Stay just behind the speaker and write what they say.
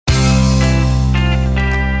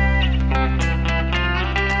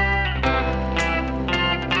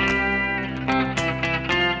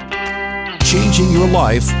changing your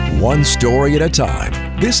life one story at a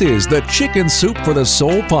time. This is the Chicken Soup for the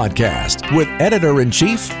Soul podcast with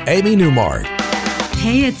Editor-in-Chief Amy Newmark.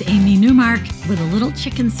 Hey, it's Amy Newmark with a little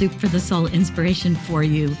Chicken Soup for the Soul inspiration for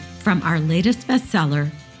you from our latest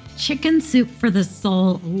bestseller, Chicken Soup for the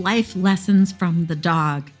Soul: Life Lessons from the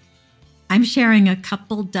Dog. I'm sharing a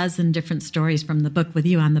couple dozen different stories from the book with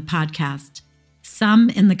you on the podcast, some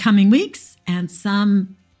in the coming weeks and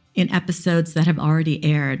some in episodes that have already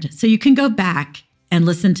aired. So you can go back and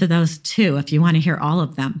listen to those too if you want to hear all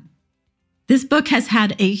of them. This book has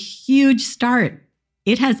had a huge start.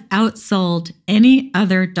 It has outsold any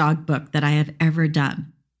other dog book that I have ever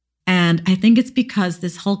done. And I think it's because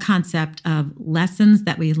this whole concept of lessons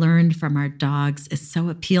that we learned from our dogs is so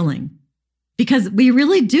appealing. Because we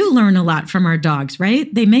really do learn a lot from our dogs,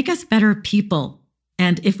 right? They make us better people.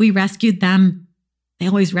 And if we rescued them, they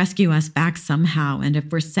always rescue us back somehow. And if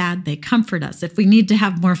we're sad, they comfort us. If we need to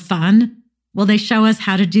have more fun, well, they show us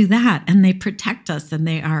how to do that. And they protect us. And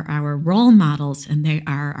they are our role models. And they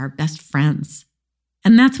are our best friends.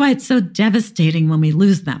 And that's why it's so devastating when we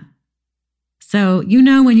lose them. So,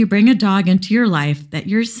 when you bring a dog into your life, that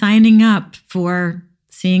you're signing up for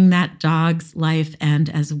seeing that dog's life end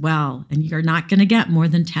as well. And you're not going to get more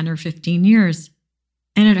than 10 or 15 years.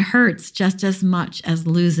 And it hurts just as much as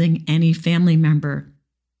losing any family member.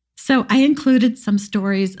 So I included some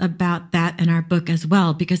stories about that in our book as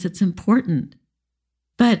well, because it's important.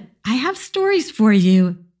 But I have stories for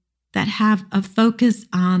you that have a focus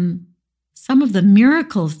on some of the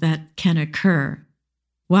miracles that can occur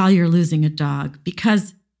while you're losing a dog.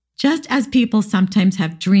 Because just as people sometimes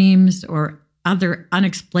have dreams or other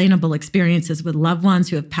unexplainable experiences with loved ones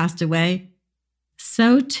who have passed away,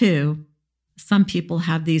 so too, some people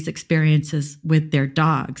have these experiences with their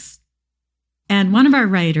dogs. And one of our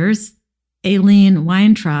writers, Aileen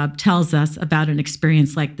Weintraub, tells us about an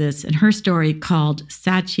experience like this in her story called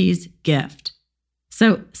Sachi's Gift.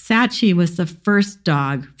 So Sachi was the first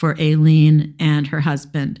dog for Aileen and her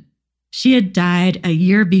husband. She had died a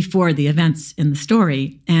year before the events in the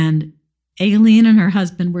story, and Aileen and her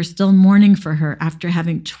husband were still mourning for her after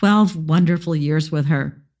having 12 wonderful years with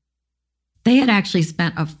her. They had actually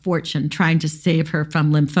spent a fortune trying to save her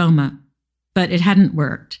from lymphoma, but it hadn't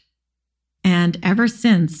worked. And ever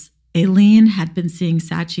since, Aileen had been seeing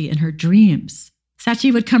Sachi in her dreams.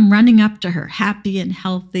 Sachi would come running up to her, happy and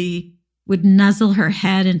healthy, would nuzzle her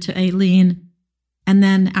head into Aileen, and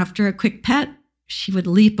then after a quick pet, she would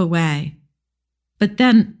leap away. But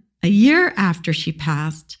then, a year after she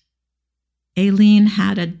passed, Aileen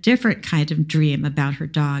had a different kind of dream about her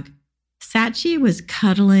dog. Sachi was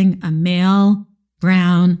cuddling a male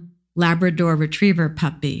brown Labrador Retriever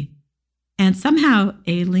puppy. And somehow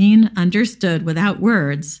Aileen understood without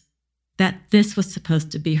words that this was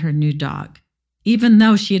supposed to be her new dog. Even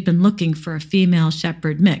though she had been looking for a female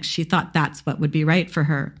shepherd mix, she thought that's what would be right for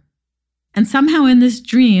her. And somehow in this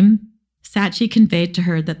dream, Sachi conveyed to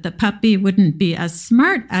her that the puppy wouldn't be as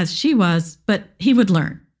smart as she was, but he would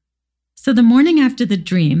learn. So the morning after the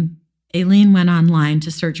dream, Aileen went online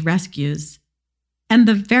to search rescues, and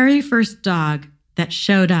the very first dog that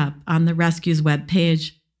showed up on the rescues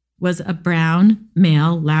webpage was a brown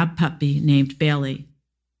male lab puppy named Bailey.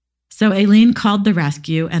 So Aileen called the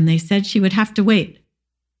rescue, and they said she would have to wait.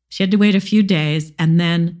 She had to wait a few days, and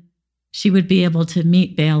then she would be able to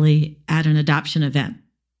meet Bailey at an adoption event.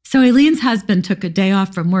 So Aileen's husband took a day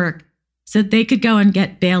off from work so they could go and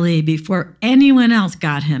get Bailey before anyone else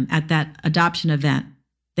got him at that adoption event.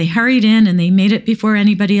 They hurried in and they made it before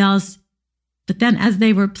anybody else. But then as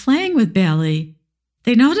they were playing with Bailey,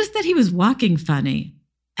 they noticed that he was walking funny.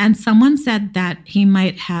 And someone said that he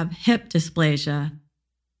might have hip dysplasia.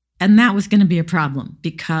 And that was going to be a problem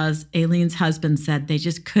because Aileen's husband said they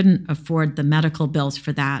just couldn't afford the medical bills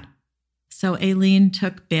for that. So Aileen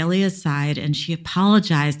took Bailey aside and she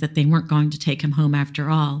apologized that they weren't going to take him home after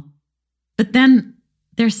all. But then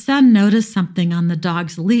their son noticed something on the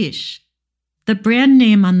dog's leash. The brand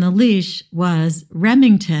name on the leash was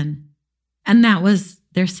Remington, and that was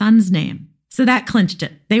their son's name. So that clinched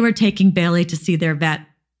it. They were taking Bailey to see their vet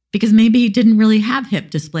because maybe he didn't really have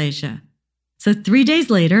hip dysplasia. So 3 days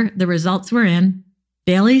later, the results were in.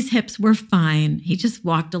 Bailey's hips were fine. He just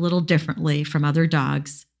walked a little differently from other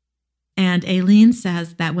dogs. And Aileen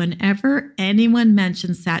says that whenever anyone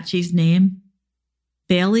mentions Sachi's name,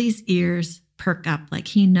 Bailey's ears perk up like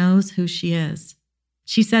he knows who she is.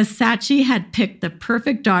 She says Sachi had picked the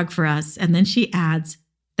perfect dog for us, and then she adds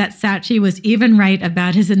that Sachi was even right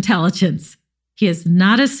about his intelligence. He is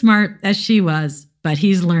not as smart as she was, but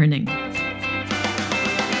he's learning.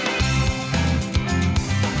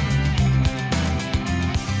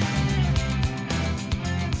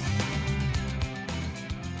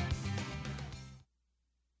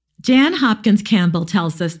 Jan Hopkins Campbell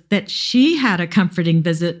tells us that she had a comforting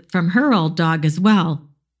visit from her old dog as well,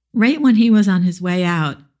 right when he was on his way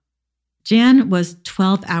out. Jan was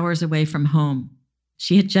 12 hours away from home.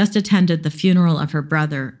 She had just attended the funeral of her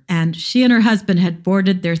brother, and she and her husband had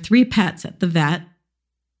boarded their 3 pets at the vet,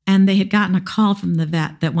 and they had gotten a call from the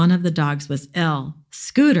vet that one of the dogs was ill.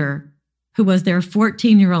 Scooter, who was their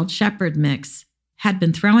 14-year-old shepherd mix, had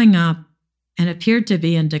been throwing up and appeared to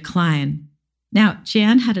be in decline. Now,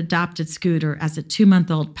 Jan had adopted Scooter as a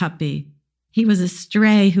 2-month-old puppy. He was a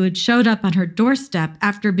stray who had showed up on her doorstep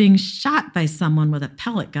after being shot by someone with a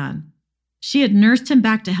pellet gun. She had nursed him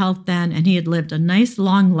back to health then, and he had lived a nice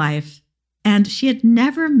long life. And she had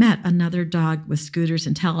never met another dog with Scooter's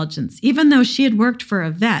intelligence, even though she had worked for a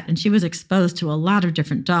vet and she was exposed to a lot of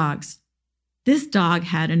different dogs. This dog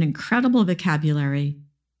had an incredible vocabulary,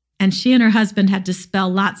 and she and her husband had to spell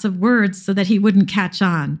lots of words so that he wouldn't catch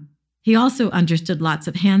on. He also understood lots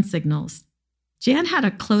of hand signals. Jan had a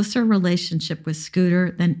closer relationship with Scooter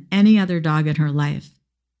than any other dog in her life.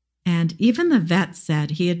 And even the vet said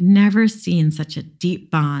he had never seen such a deep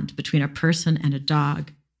bond between a person and a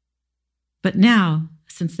dog. But now,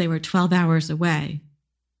 since they were 12 hours away,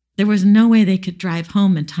 there was no way they could drive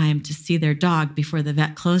home in time to see their dog before the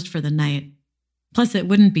vet closed for the night. Plus, it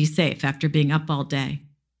wouldn't be safe after being up all day.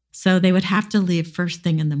 So they would have to leave first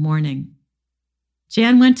thing in the morning.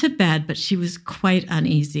 Jan went to bed, but she was quite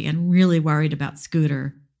uneasy and really worried about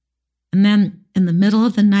Scooter. And then, in the middle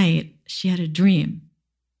of the night, she had a dream.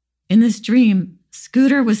 In this dream,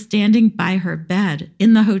 Scooter was standing by her bed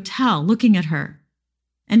in the hotel looking at her.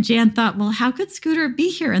 And Jan thought, well, how could Scooter be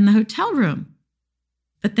here in the hotel room?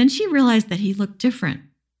 But then she realized that he looked different.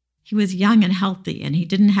 He was young and healthy, and he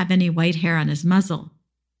didn't have any white hair on his muzzle.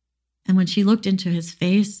 And when she looked into his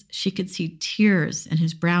face, she could see tears in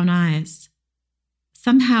his brown eyes.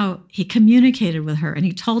 Somehow, he communicated with her, and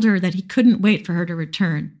he told her that he couldn't wait for her to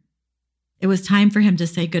return. It was time for him to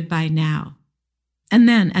say goodbye now. And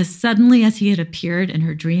then, as suddenly as he had appeared in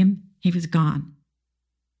her dream, he was gone.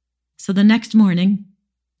 So the next morning,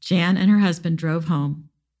 Jan and her husband drove home,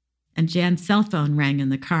 and Jan's cell phone rang in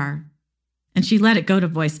the car. And she let it go to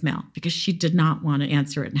voicemail because she did not want to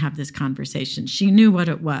answer it and have this conversation. She knew what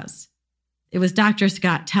it was. It was Dr.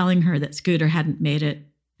 Scott telling her that Scooter hadn't made it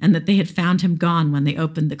and that they had found him gone when they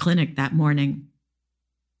opened the clinic that morning.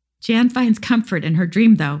 Jan finds comfort in her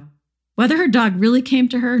dream, though. Whether her dog really came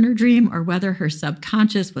to her in her dream or whether her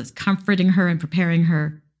subconscious was comforting her and preparing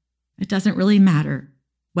her, it doesn't really matter.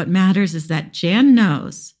 What matters is that Jan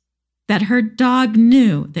knows that her dog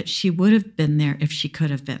knew that she would have been there if she could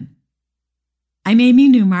have been. I'm Amy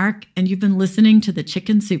Newmark, and you've been listening to the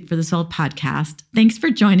Chicken Soup for the Soul podcast. Thanks for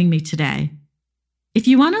joining me today. If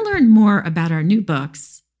you want to learn more about our new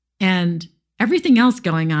books and everything else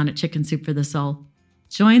going on at Chicken Soup for the Soul,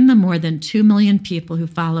 join the more than 2 million people who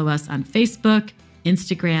follow us on Facebook,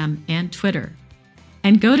 Instagram, and Twitter.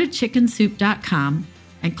 And go to chickensoup.com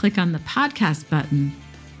and click on the podcast button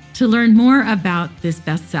to learn more about this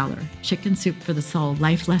bestseller, Chicken Soup for the Soul,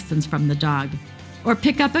 Life Lessons from the Dog. Or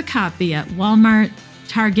pick up a copy at Walmart,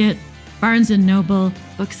 Target, Barnes & Noble,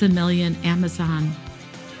 Books A Million, Amazon,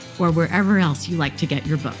 or wherever else you like to get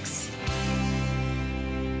your books.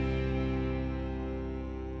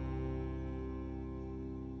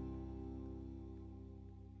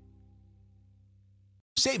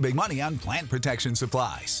 Save big money on plant protection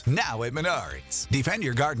supplies, now at Menards. Defend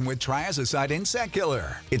your garden with Triazicide Insect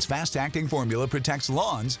Killer. Its fast-acting formula protects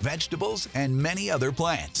lawns, vegetables, and many other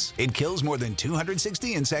plants. It kills more than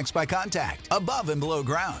 260 insects by contact, above and below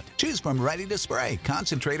ground. Choose from ready to spray,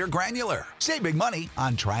 concentrate, or granular. Save big money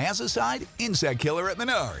on Triazicide Insect Killer at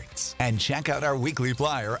Menards. And check out our weekly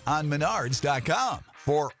flyer on Menards.com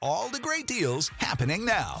for all the great deals happening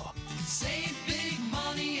now. Save